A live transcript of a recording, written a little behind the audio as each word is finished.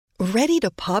Ready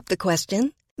to pop the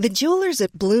question? The jewelers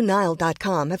at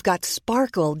BlueNile.com have got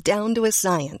sparkle down to a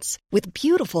science with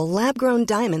beautiful lab-grown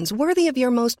diamonds worthy of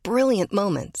your most brilliant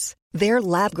moments. Their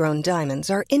lab-grown diamonds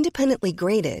are independently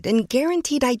graded and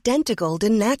guaranteed identical to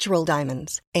natural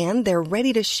diamonds, and they're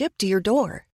ready to ship to your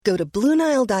door. Go to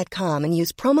BlueNile.com and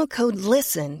use promo code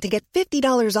LISTEN to get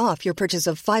 $50 off your purchase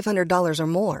of $500 or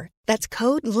more. That's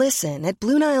code LISTEN at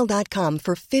BlueNile.com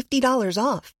for $50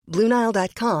 off.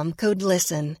 BlueNile.com, code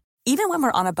LISTEN. Even when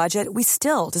we're on a budget, we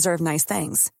still deserve nice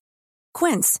things.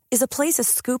 Quince is a place to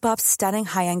scoop up stunning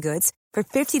high-end goods for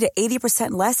 50 to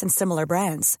 80% less than similar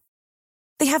brands.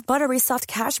 They have buttery soft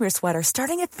cashmere sweaters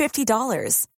starting at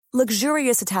 $50,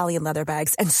 luxurious Italian leather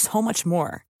bags, and so much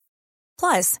more.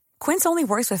 Plus, Quince only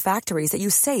works with factories that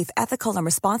use safe, ethical, and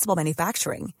responsible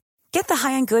manufacturing. Get the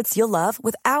high-end goods you'll love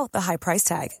without the high price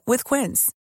tag with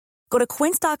Quince. Go to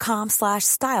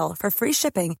quince.com/style for free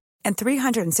shipping and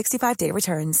 365-day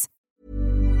returns.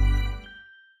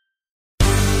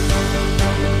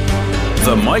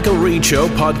 The Michael Reid Show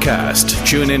podcast.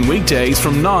 Tune in weekdays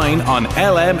from 9 on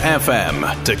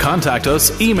LMFM. To contact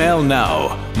us, email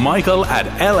now,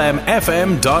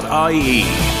 michael@lmfm.ie.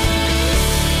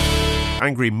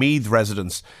 Angry Meath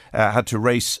residents had to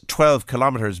race 12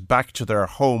 kilometres back to their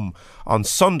home on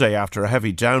Sunday after a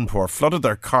heavy downpour flooded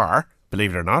their car,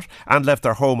 believe it or not, and left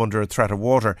their home under a threat of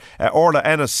water. Orla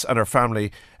Ennis and her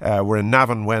family were in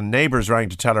Navan when neighbours rang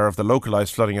to tell her of the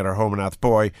localised flooding at her home in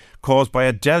Athboy caused by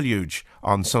a deluge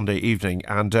on Sunday evening.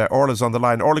 And Orla's on the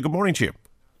line. Orla, good morning to you.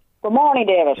 Good morning,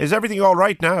 David. Is everything all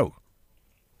right now?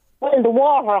 Well, the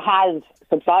water has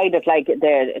subsided,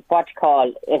 it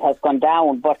has gone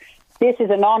down, but this is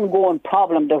an ongoing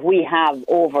problem that we have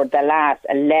over the last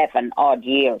 11 odd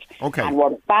years. Okay. And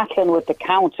we're battling with the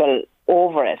council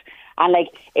over it. And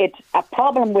it's a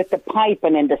problem with the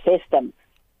piping in the system.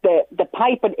 The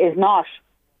piping is not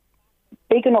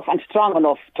big enough and strong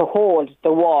enough to hold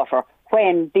the water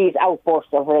when these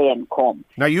outbursts of rain come.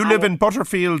 Now, you live in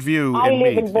Butterfield View I in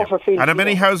live Meath, in Butterfield And how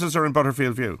many View. houses are in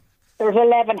Butterfield View? There's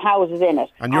 11 houses in it.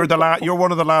 And you're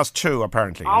one of the last two,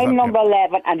 apparently. I'm number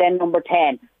 11 and then number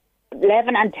 10.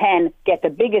 11 and 10 get the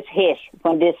biggest hit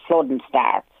when this flooding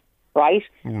starts, right?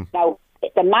 Now,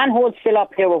 the manholes fill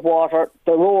up here with water,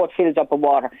 the road fills up with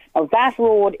water. Now, that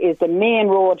road is the main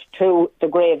road to the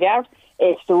graveyard.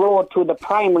 It's the road to the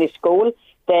primary school.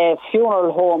 The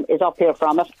funeral home is up here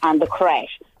from it, and the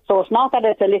crash. So it's not that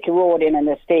it's a little road in an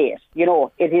estate.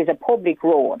 It is a public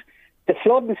road. The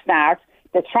flooding starts,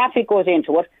 the traffic goes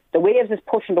into it, the waves is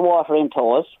pushing the water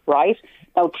into us, right?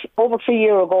 Now, over 3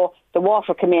 years ago, the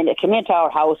water came in. It came into our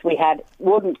house. We had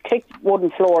clicked wooden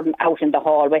flooring out in the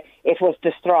hallway. It was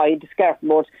destroyed, the skirting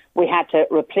boards. We had to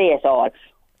replace all.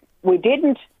 We done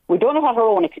it at our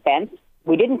own expense.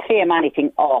 We didn't claim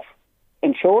anything off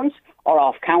insurance or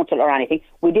off council or anything.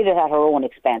 We did it at our own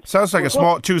expense. Sounds like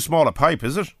too small a pipe,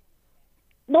 is it?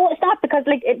 No, it's not, because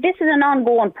this is an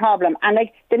ongoing problem, and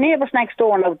the neighbours next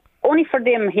door now, only for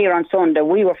them here on Sunday,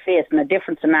 we were facing a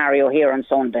different scenario here on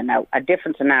Sunday now, a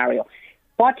different scenario.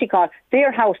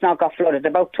 Their house now got flooded.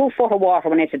 About 2 foot of water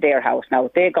went into their house now.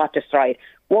 They got destroyed.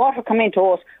 Water come into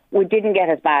us, we didn't get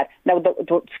as bad. Now,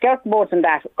 the skirt boards and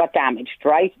that got damaged,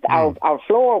 right? Our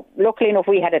floor, luckily enough,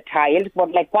 we had it tiled, but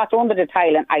what's under the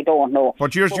tiling, I don't know.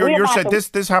 But you said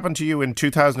this happened to you in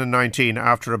 2019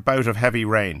 after a bout of heavy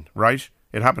rain, right?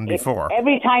 It happened before.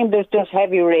 Every time there's just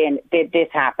heavy rain, this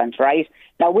happens, right?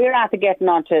 Now, we're after getting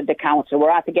onto the council. We're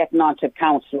after getting onto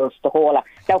councillors, the whole lot.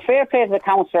 Now, fair play to the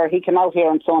councillor. He came out here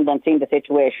on Sunday and seen the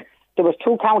situation. There was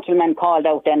 2 councilmen called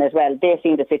out then as well. They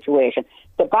seen the situation.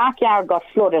 The backyard got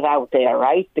flooded out there,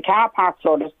 right? The car park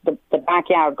flooded. The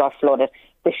backyard got flooded.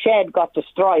 The shed got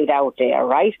destroyed out there,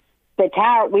 right? The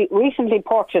car, we recently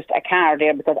purchased a car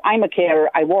there because I'm a carer.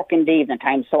 I work in the evening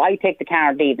times, so I take the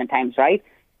car in the evening times, right?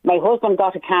 My husband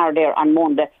got a car there on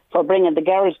Monday for bringing the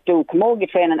girls to camogie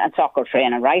training and soccer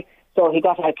training, right? So he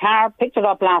got a car, picked it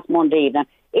up last Monday evening.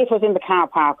 It was in the car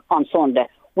park on Sunday.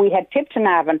 We had tipped to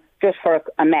Navan just for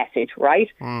a message, right?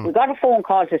 We got a phone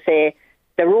call to say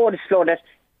the road is flooded,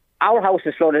 our house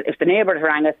is flooded. If the neighbours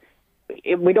rang us,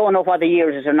 we don't know what the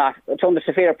years is or not. It's under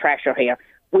severe pressure here.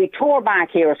 We tore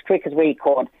back here as quick as we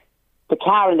could. The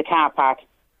car in the car park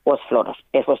was flooded.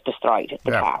 It was destroyed.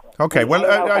 The car. Okay. Well,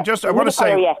 I want to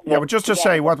say, but just to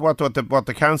say what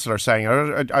the council are saying.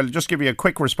 I'll just give you a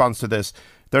quick response to this.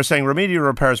 They're saying remedial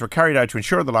repairs were carried out to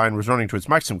ensure the line was running to its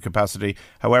maximum capacity.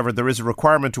 However, there is a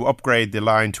requirement to upgrade the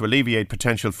line to alleviate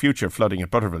potential future flooding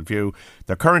at Butterfield View.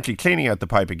 They're currently cleaning out the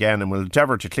pipe again and will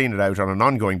endeavour to clean it out on an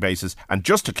ongoing basis. And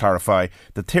just to clarify,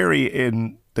 the theory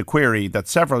in the query that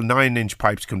several 9-inch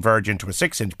pipes converge into a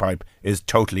 6-inch pipe is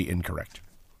totally incorrect.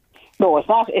 No, it's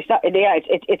not.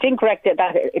 It's incorrect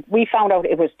that we found out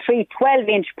it was 3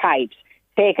 12-inch pipes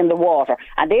taking the water,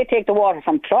 and they take the water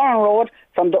from Cloran Road,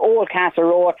 from the Old Castle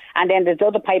Road, and then there's the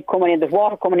other pipe coming in. There's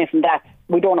water coming in from that.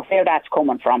 We don't know where that's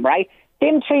coming from, right?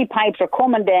 Them 3 pipes are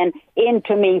coming then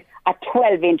into me a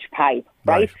 12-inch pipe,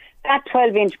 right? That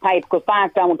 12-inch pipe goes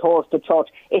back down towards the church.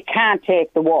 It can't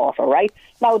take the water, right?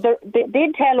 Now, they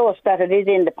did tell us that it is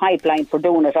in the pipeline for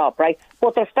doing it up, right?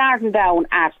 But they're starting down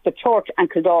at the church and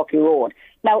Kildalkey Road.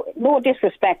 Now, no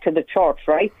disrespect to the church,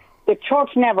 right? The church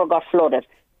never got flooded.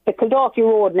 The Kildalkey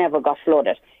Road never got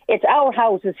flooded. It's our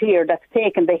houses here that's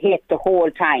taken the hit the whole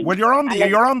time. Well, you're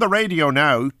on the radio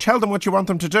now. Tell them what you want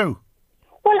them to do.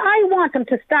 Well, I want them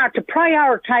to start to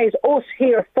prioritise us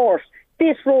here first.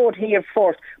 This road here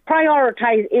first.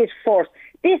 Prioritise it first.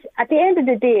 This, at the end of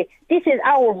the day, this is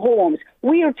our homes.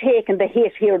 We're taking the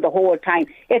hit here the whole time.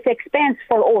 It's expense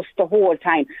for us the whole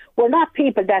time. We're not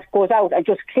people that goes out and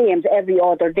just claims every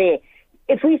other day.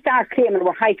 If we start claiming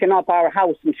we're hiking up our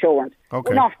house insurance,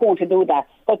 we're not going to do that.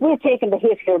 But we're taking the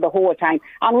hit here the whole time.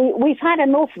 And we've had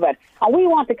enough of it. And we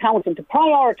want the council to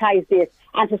prioritise this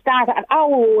and to start at our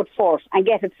road first and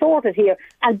get it sorted here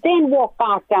and then walk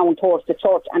back down towards the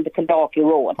church and the Kildalkey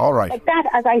Road. All right. Like that,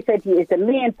 as I said to you, is the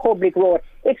main public road.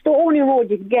 It's the only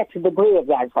road you can get to the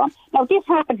graveyard from. Now, this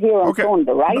happened here on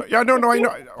Sunday, right? I know.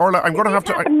 Orla, I'm going to have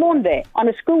to... It happened Monday, on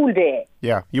a school day.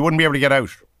 Yeah, you wouldn't be able to get out.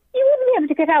 You wouldn't be able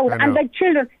to get out. And like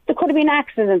children, there could have been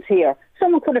accidents here.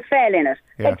 Someone could have fell in it.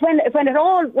 Yeah. Like when it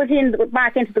all was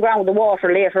back into the ground, the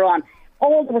water later on,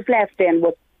 all that was left in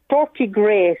was dirty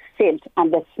grey silt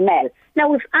and the smell.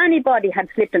 Now, if anybody had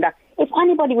slipped in that, if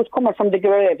anybody was coming from the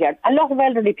graveyard, a lot of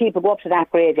elderly people go up to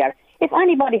that graveyard, if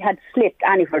anybody had slipped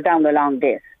anywhere down along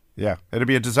this, yeah, it'd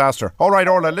be a disaster. All right,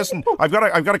 Orla, listen, I've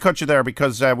got to cut you there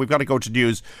because we've got to go to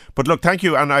news. But look, thank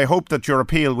you, and I hope that your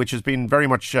appeal, which has been very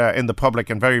much in the public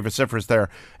and very vociferous there,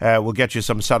 will get you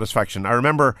some satisfaction. I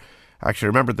remember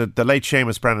the late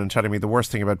Seamus Brennan telling me the worst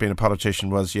thing about being a politician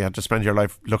was you had to spend your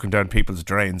life looking down people's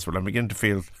drains. Well, I'm beginning to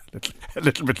feel a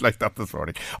little bit like that this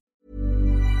morning.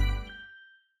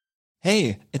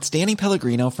 Hey, it's Danny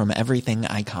Pellegrino from Everything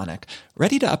Iconic.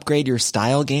 Ready to upgrade your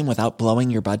style game without blowing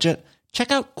your budget? Check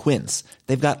out Quince.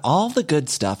 They've got all the good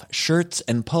stuff, shirts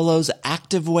and polos,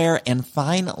 activewear, and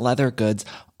fine leather goods,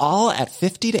 all at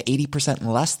 50 to 80%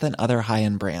 less than other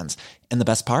high-end brands. And the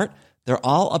best part? They're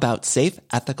all about safe,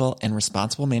 ethical, and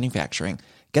responsible manufacturing.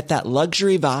 Get that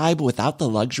luxury vibe without the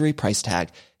luxury price tag.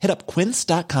 Hit up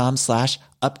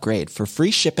quince.com/upgrade for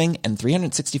free shipping and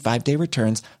 365-day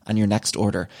returns on your next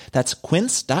order. That's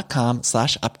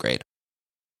quince.com/upgrade.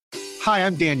 Hi,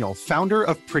 I'm Daniel, founder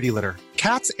of Pretty Litter.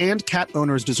 Cats and cat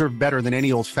owners deserve better than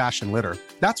any old-fashioned litter.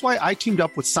 That's why I teamed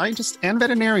up with scientists and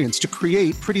veterinarians to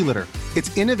create Pretty Litter.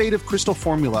 Its innovative crystal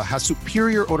formula has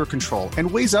superior odor control and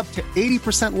weighs up to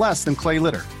 80% less than clay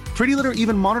litter. Pretty Litter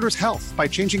even monitors health by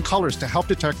changing colors to help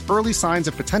detect early signs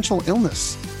of potential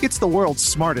illness. It's the world's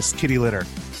smartest kitty litter.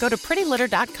 Go to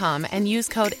prettylitter.com and use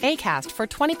code ACAST for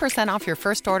 20% off your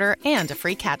first order and a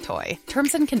free cat toy.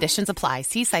 Terms and conditions apply.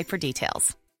 See site for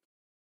details.